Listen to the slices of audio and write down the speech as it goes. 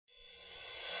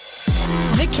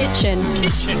The Kitchen.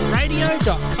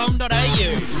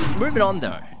 Kitchenradio.com.au. Moving on,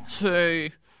 though, to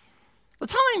the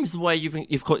times where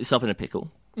you've caught yourself in a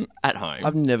pickle at home.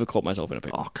 I've never caught myself in a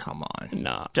pickle. Oh, come on.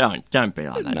 Nah. Don't be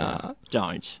like that. Nah. Now.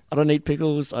 Don't. I don't eat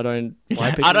pickles. I don't buy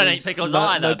pickles. I don't eat pickles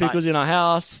either, No pickles in our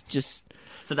house. Just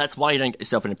So that's why you don't get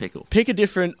yourself in a pickle. pick a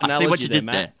different I analogy see what you did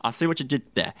Matt. there. I see what you did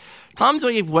there. Times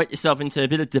where you've worked yourself into a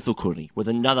bit of difficulty with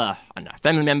another, I don't know,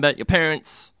 family member, your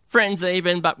parents, friends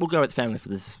even, but we'll go with family for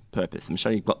this purpose. I'm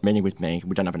sure you've got many with me.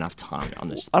 We don't have enough time on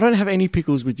this. I don't have any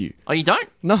pickles with you. Oh, you don't?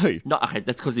 No. No, okay,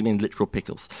 that's because you mean literal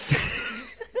pickles.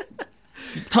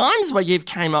 Times where you've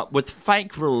came up with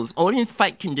fake rules or even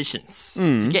fake conditions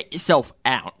to get yourself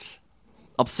out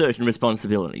of certain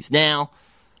responsibilities. Now,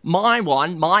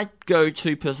 my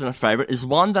go-to personal favourite is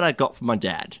one that I got from my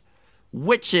dad,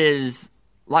 which is,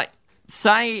 like,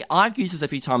 say, I've used this a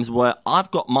few times where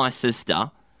I've got my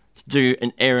sister to do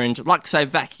an errand, like, say,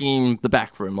 vacuum the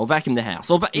back room or vacuum the house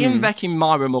or even vacuum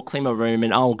my room or clean my room,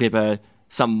 and I'll give her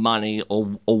some money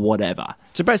or whatever.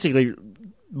 So basically,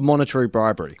 monetary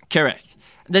bribery. Correct.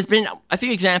 There's been a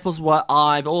few examples where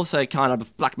I've also kind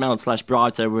of blackmailed /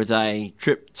 bribed her with a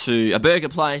trip to a burger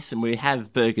place, and we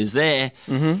have burgers there.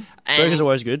 Mm-hmm. Burgers are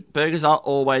always good. Burgers are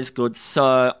always good,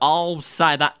 so I'll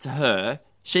say that to her.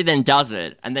 She then does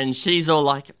it, and then she's all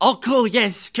like, "Oh, cool,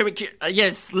 yes,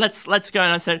 yes, let's go."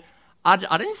 And I said, I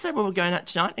didn't say we were going out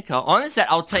tonight, Nicole. I said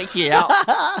I'll take you out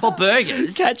for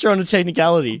burgers. Catch her on a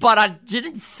technicality. But I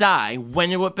didn't say when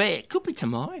it would be. It could be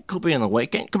tomorrow, it could be on the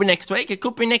weekend, it could be next week, it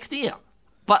could be next year.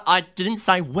 But I didn't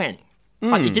say when.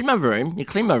 But you did my room, you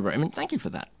cleaned my room, and thank you for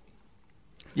that.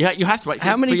 You have to wait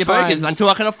for your burgers until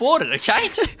I can afford it, okay?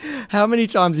 How many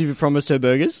times have you promised her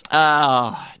burgers?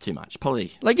 Too much.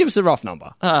 Probably, Like, give us a rough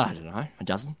number. I don't know, a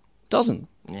dozen? Dozen.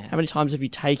 Yeah. How many times have you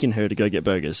taken her to go get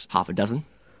burgers? Half a dozen?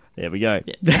 There we go.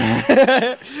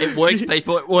 It works,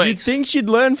 people, it works. You'd think she'd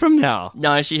learn from now.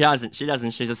 No, she doesn't.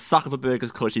 She's a sucker for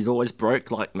burgers because she's always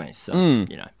broke like me, so,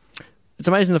 you know. It's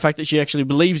amazing the fact that she actually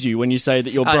believes you when you say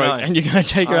that you're I broke know. and you're going to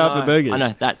take her out for burgers. I know,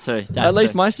 that too. At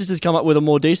least my sister's come up with a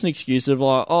more decent excuse of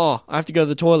like, oh, I have to go to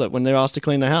the toilet when they're asked to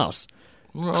clean the house.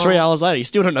 3 hours later, you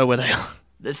still don't know where they are.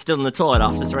 They're still in the toilet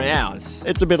after 3 hours.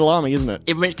 It's a bit alarming, isn't it?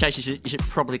 In which case, you should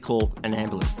probably call an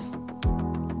ambulance.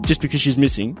 Just because she's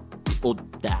missing. Or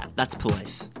that. That's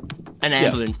police. An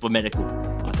ambulance for medical,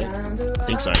 I think. I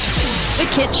think so. The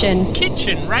Kitchen.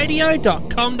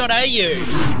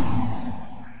 Kitchenradio.com.au.